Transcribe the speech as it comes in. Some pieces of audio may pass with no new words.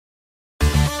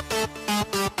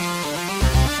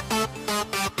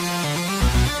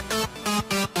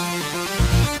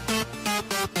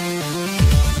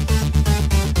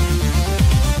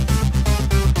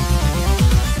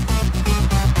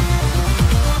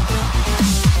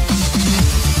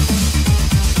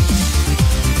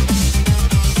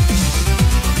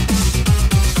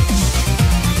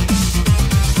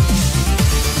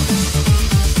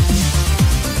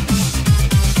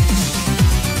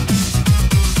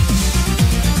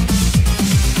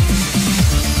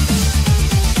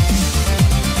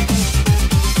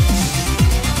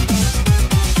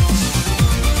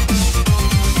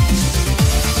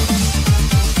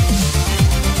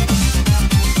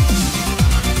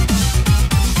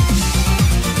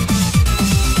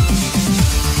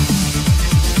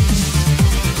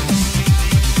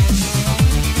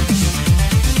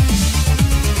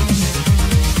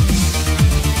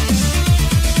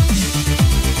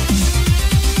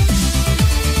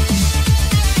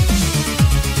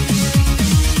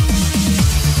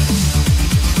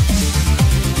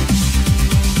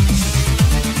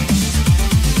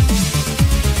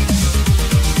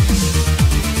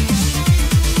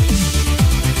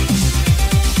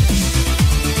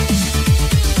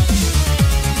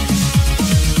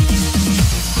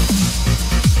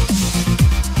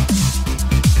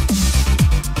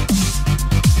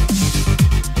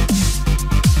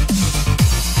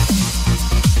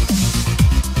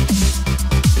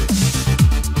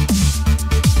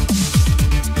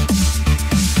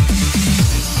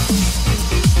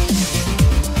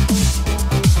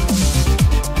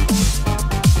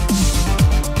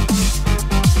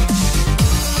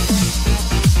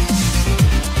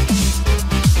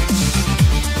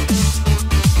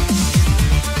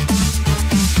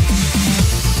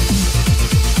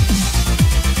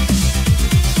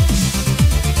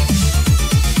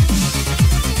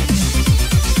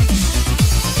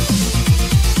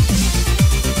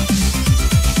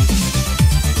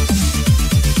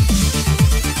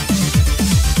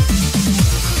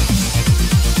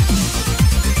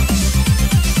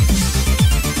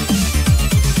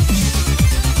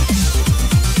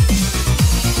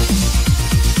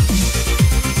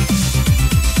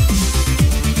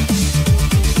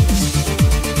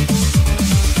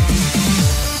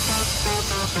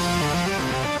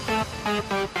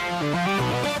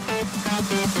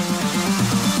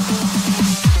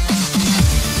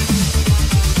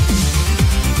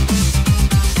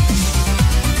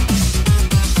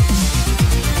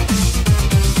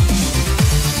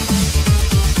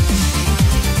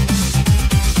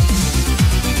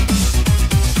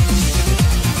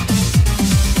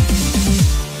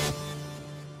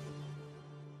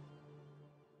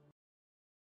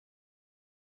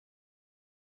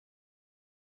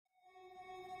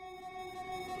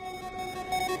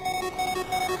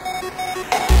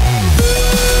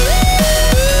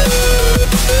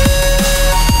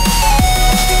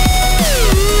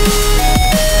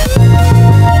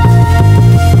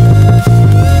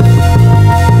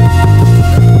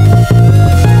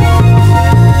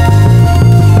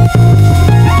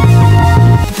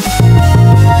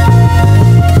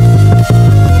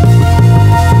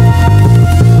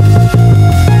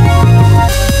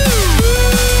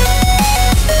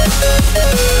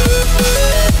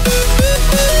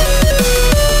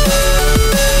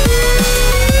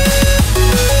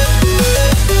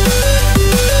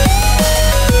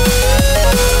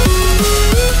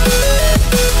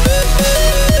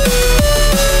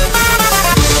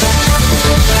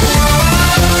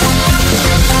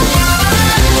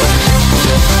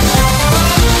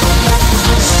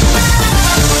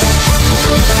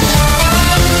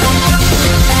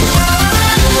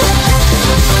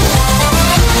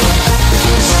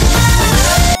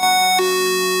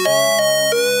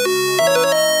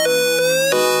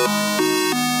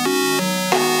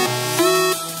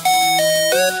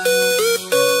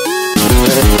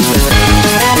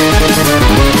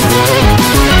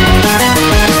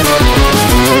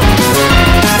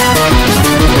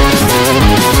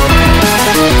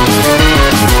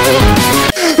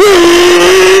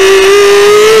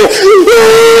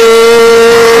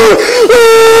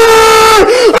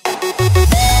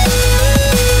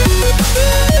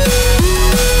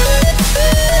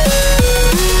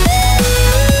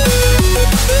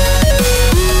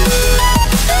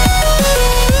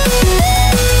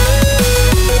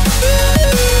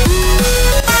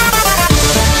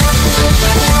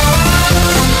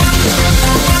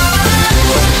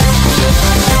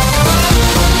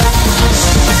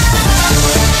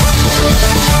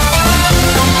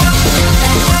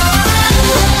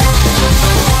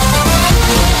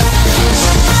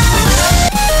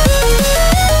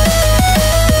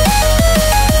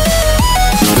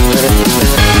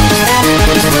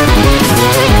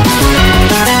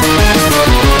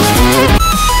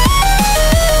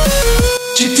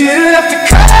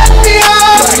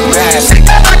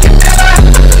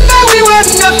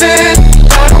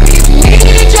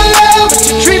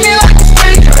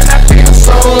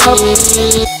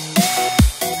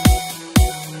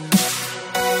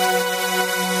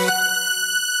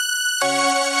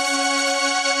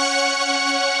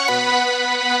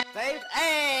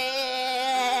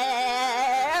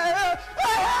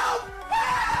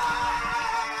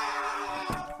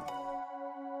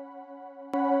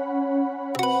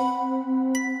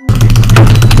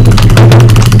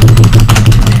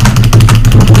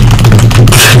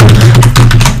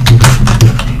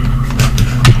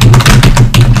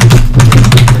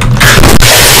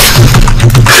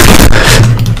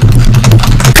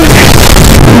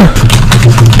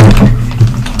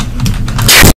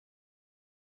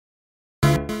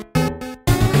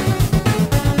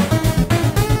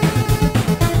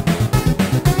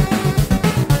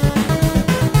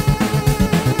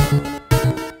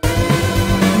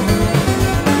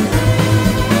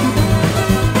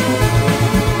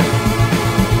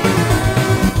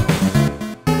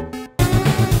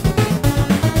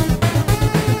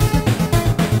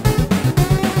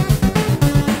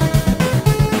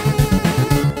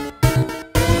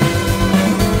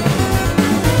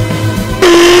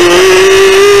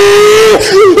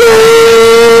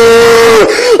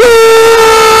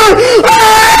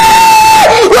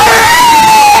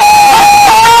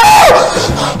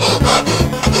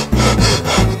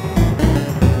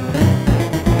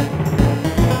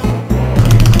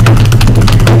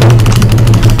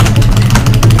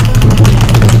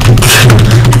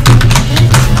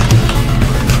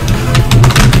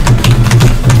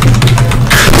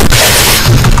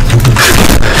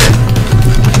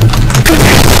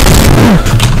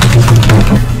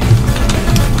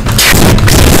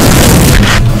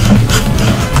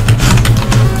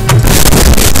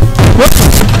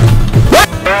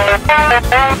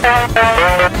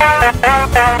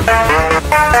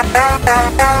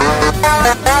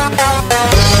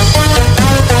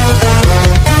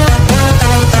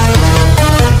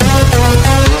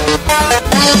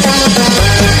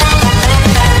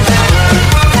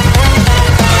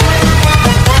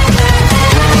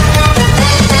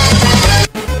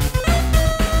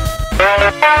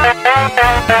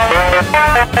Yeah!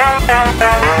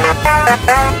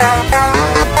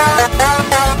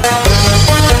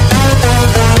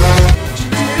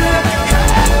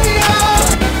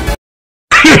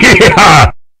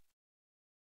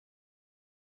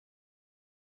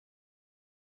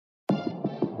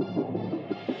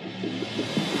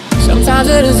 Sometimes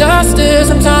a disaster,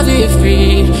 sometimes we get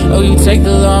free. Oh, you take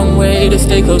the long way to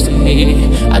stay close to me.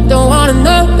 I don't want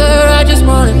another, I just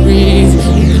wanna breathe.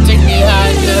 You take me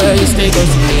higher, you stay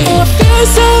close to me. Oh, I feel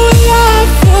so alive,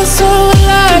 feel so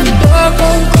alive. The dark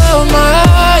won't cloud my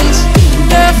eyes.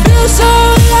 Yeah, I feel so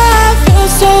alive, feel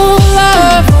so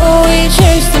alive. Oh, we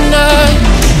chase the night.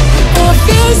 Oh, I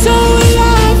feel so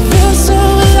alive, feel so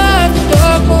alive. The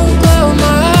dark won't cloud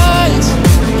my eyes.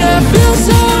 Yeah, I feel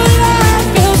so alive,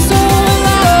 feel so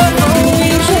alive. Oh, we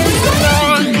chase the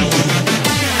night.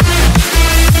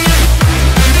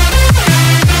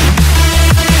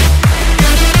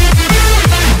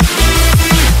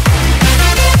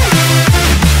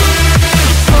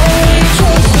 Oh, we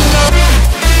chase the night.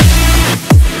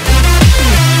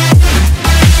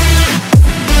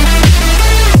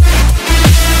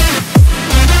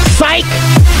 Psych! I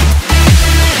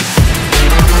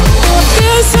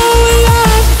feel so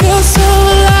alive, feel so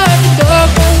alive. The dark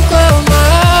won't cloud my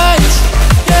eyes.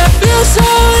 Yeah, I feel so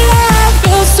alive,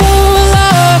 feel so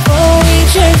alive. Oh, we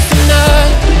chase the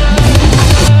night.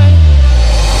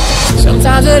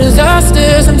 Sometimes a disaster,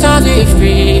 sometimes we get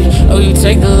free. Oh, you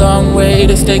take the long way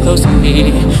to stay close to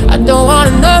me. I don't want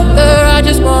another, I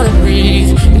just wanna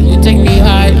breathe. You take me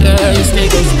higher, you stay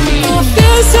close to me. I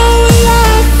feel so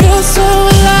alive, feel so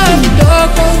alive. The dark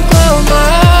won't cloud my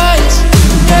eyes.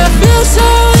 Yeah, I feel so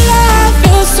alive,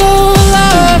 feel so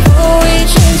alive. Oh, we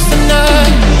chase the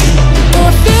night. Oh,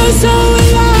 I feel so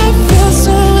alive, feel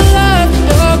so alive. The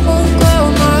dark won't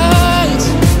cloud my eyes.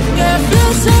 Yeah, I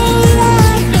feel so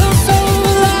alive, feel so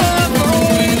alive. Oh,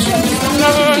 we chase the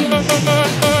night.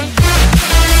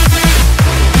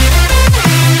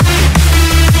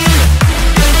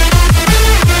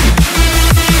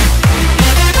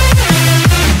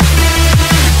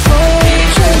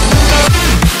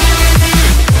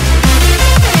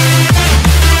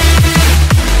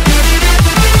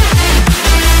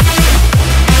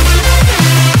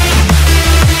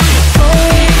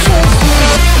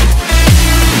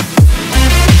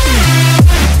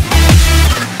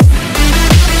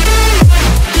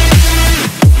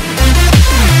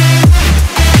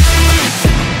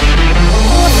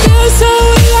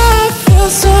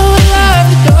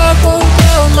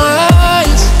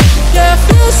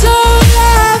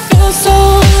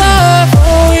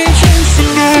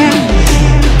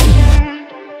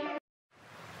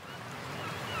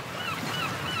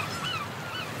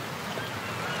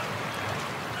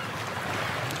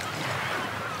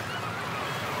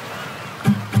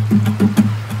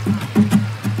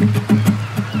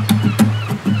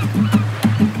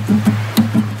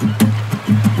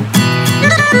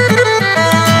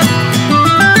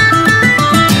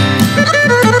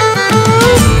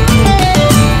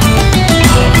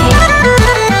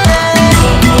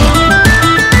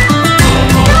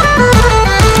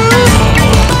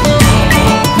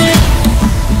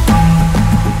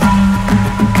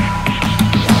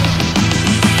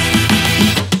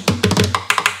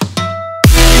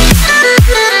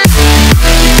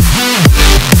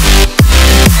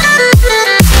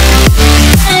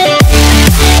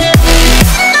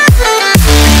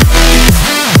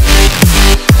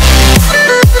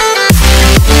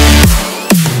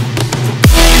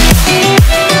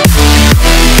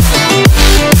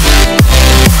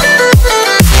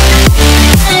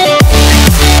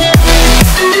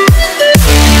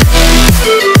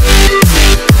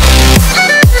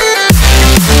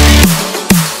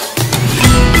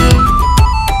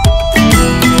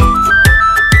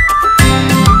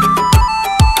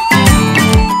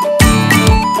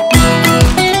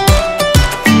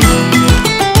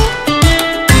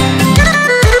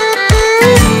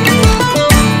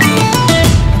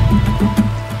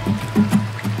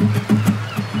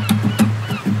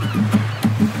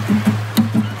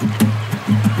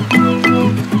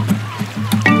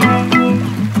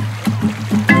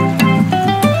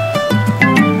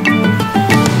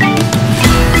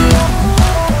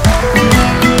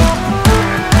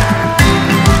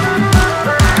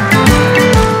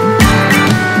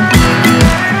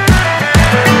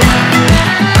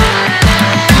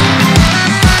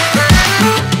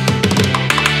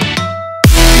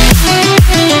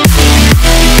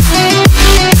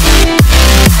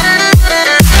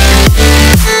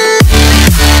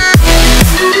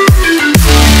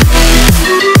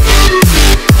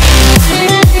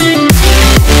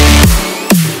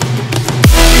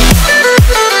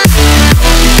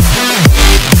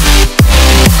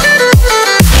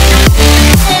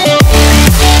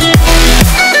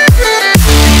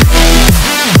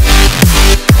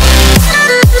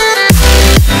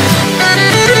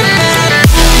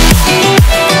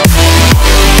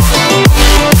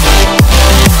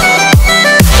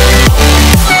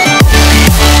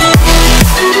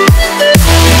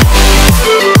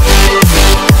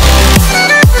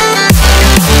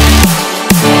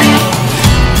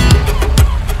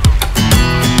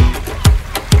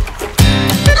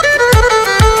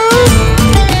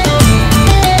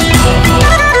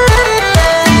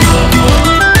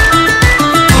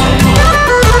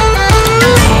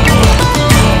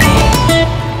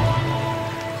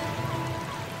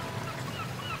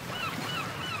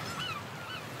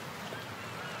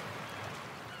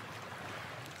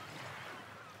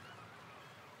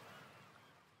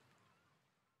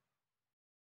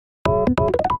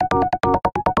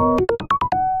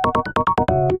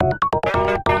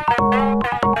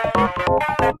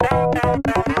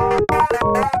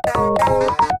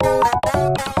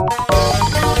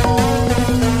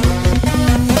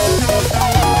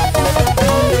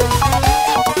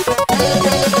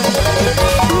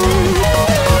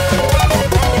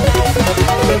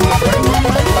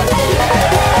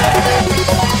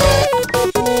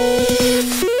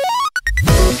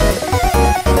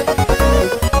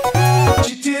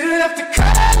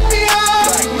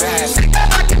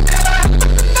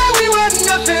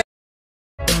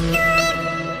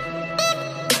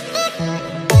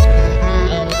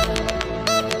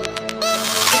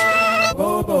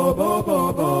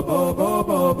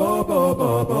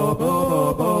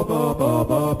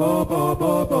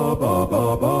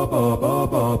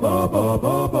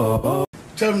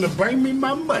 Tell them to bring me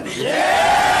my money.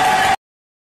 Yeah!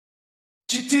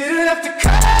 You didn't have to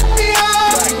cut me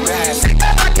off. Say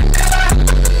that I could never,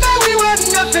 that we were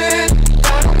nothing.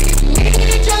 I don't even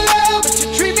need your love, but you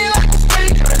treat me like a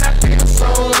stranger, and I feel so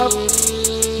loved.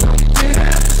 No, you didn't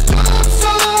have to stop so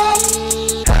long.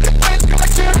 Had a friend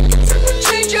collector, to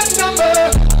change your number.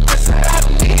 I said I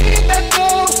don't need that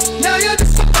though. Now you're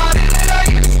just somebody that I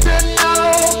used to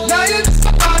know. Now you're just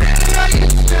somebody that I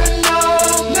used to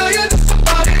know. Now you're just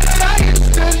somebody that I used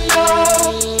to know.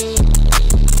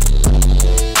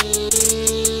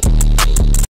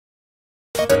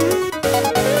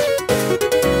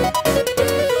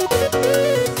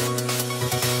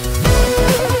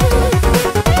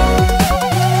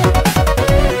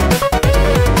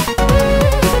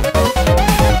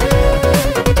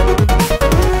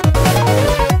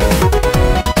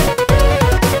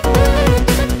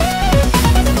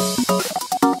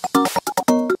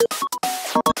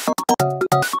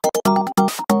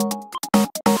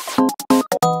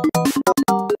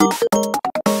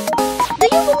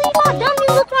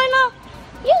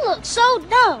 So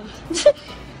dumb.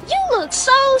 You look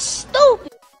so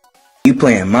stupid. You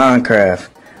playing Minecraft.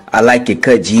 I like it,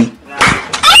 cut G.